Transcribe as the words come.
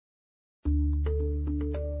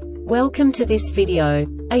Welcome to this video.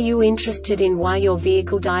 Are you interested in why your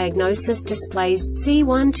vehicle diagnosis displays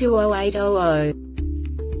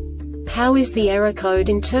C1208-00? How is the error code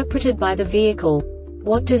interpreted by the vehicle?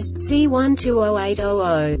 What does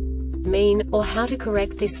C1208-00 mean, or how to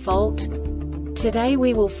correct this fault? Today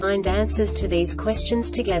we will find answers to these questions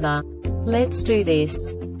together. Let's do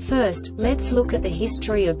this. First, let's look at the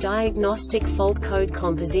history of diagnostic fault code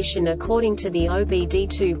composition according to the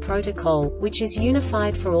OBD2 protocol, which is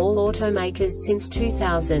unified for all automakers since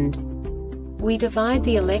 2000. We divide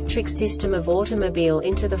the electric system of automobile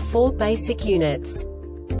into the four basic units: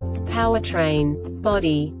 powertrain,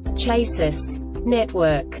 body, chassis,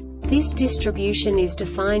 network. This distribution is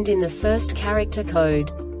defined in the first character code.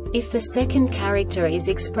 If the second character is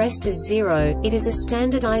expressed as 0, it is a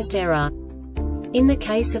standardized error. In the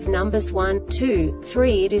case of numbers 1, 2,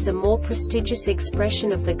 3, it is a more prestigious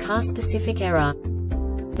expression of the car-specific error.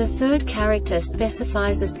 The third character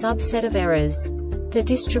specifies a subset of errors. The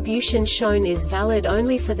distribution shown is valid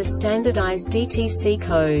only for the standardized DTC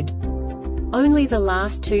code. Only the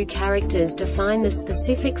last two characters define the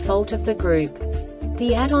specific fault of the group.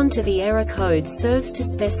 The add-on to the error code serves to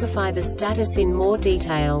specify the status in more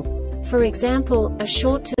detail. For example, a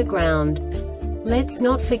short to the ground. Let's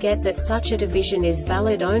not forget that such a division is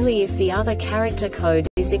valid only if the other character code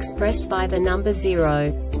is expressed by the number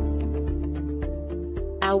 0.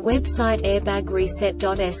 Our website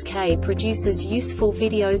airbagreset.sk produces useful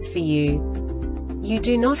videos for you. You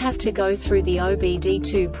do not have to go through the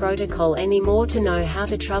OBD2 protocol anymore to know how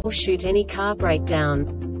to troubleshoot any car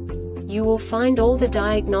breakdown. You will find all the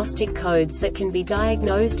diagnostic codes that can be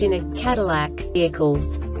diagnosed in a Cadillac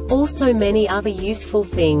vehicles. Also many other useful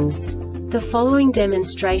things. The following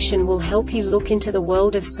demonstration will help you look into the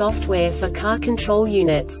world of software for car control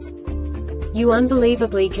units. You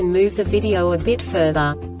unbelievably can move the video a bit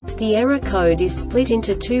further. The error code is split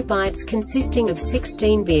into 2 bytes consisting of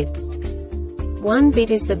 16 bits. 1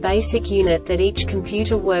 bit is the basic unit that each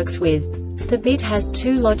computer works with. The bit has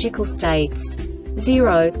 2 logical states: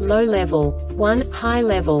 0, low level, 1, high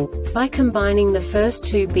level. By combining the first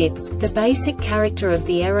 2 bits, the basic character of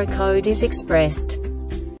the error code is expressed.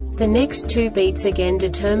 The next 2 beats again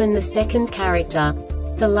determine the second character.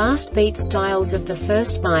 The last beat styles of the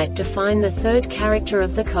first byte define the third character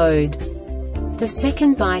of the code. The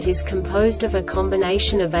second byte is composed of a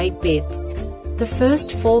combination of 8 bits. The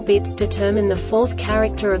first 4 bits determine the fourth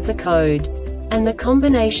character of the code. And the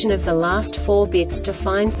combination of the last 4 bits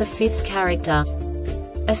defines the fifth character.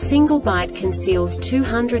 A single byte conceals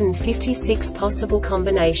 256 possible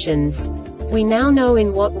combinations. We now know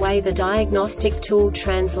in what way the diagnostic tool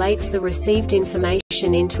translates the received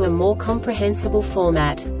information into a more comprehensible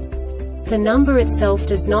format. The number itself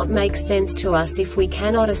does not make sense to us if we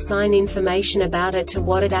cannot assign information about it to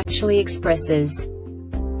what it actually expresses.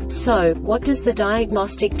 So, what does the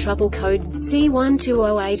Diagnostic Trouble Code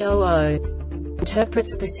C1208-00 interpret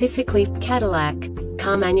specifically for Cadillac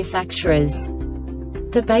car manufacturers?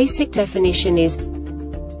 The basic definition is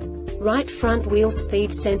right front wheel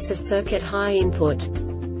speed sensor circuit high input.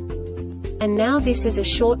 And now this is a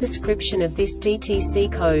short description of this DTC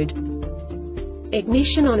code.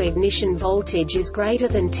 Ignition on ignition voltage is greater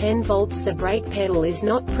than 10 volts. The brake pedal is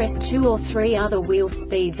not pressed. 2 or 3 other wheel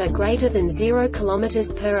speeds are greater than 0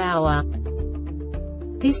 km per hour.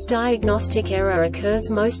 This diagnostic error occurs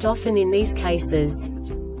most often in these cases: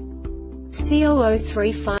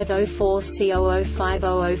 C003504,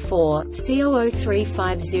 C005004,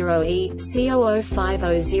 C00350E,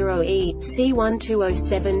 C00500E,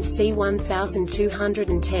 C1207,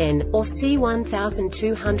 C1210, or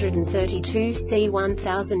C1232,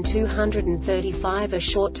 C1235. A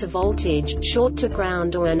short to voltage, short to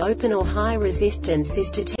ground, or an open or high resistance is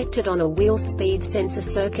detected on a wheel speed sensor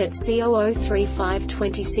circuit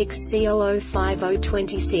C003526,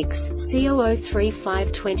 C005026,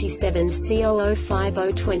 C003527,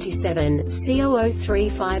 C005027,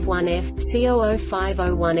 C00351F,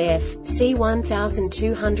 C00501F,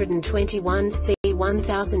 C1221,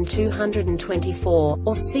 C1224,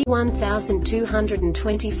 or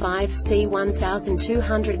C1225,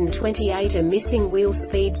 C1228. A missing wheel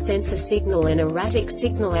speed sensor signal. An erratic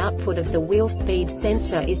signal output of the wheel speed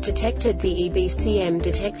sensor is detected. The EBCM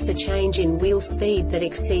detects a change in wheel speed that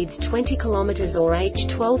exceeds 20 km or h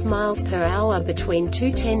 12 miles per hour between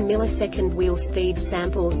two 10 millisecond wheel speed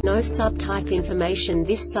samples. No subtype information.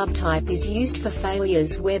 This subtype is used for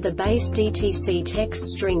failures where the base DTC text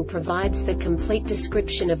string provides the complete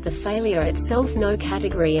description of the failure itself. No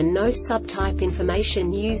category and no subtype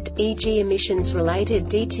information used, e.g. emissions related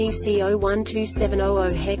DTC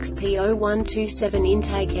 012700 hex P0127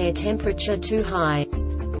 intake air temperature too high.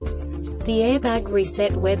 The Airbag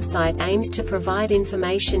Reset website aims to provide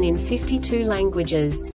information in 52 languages.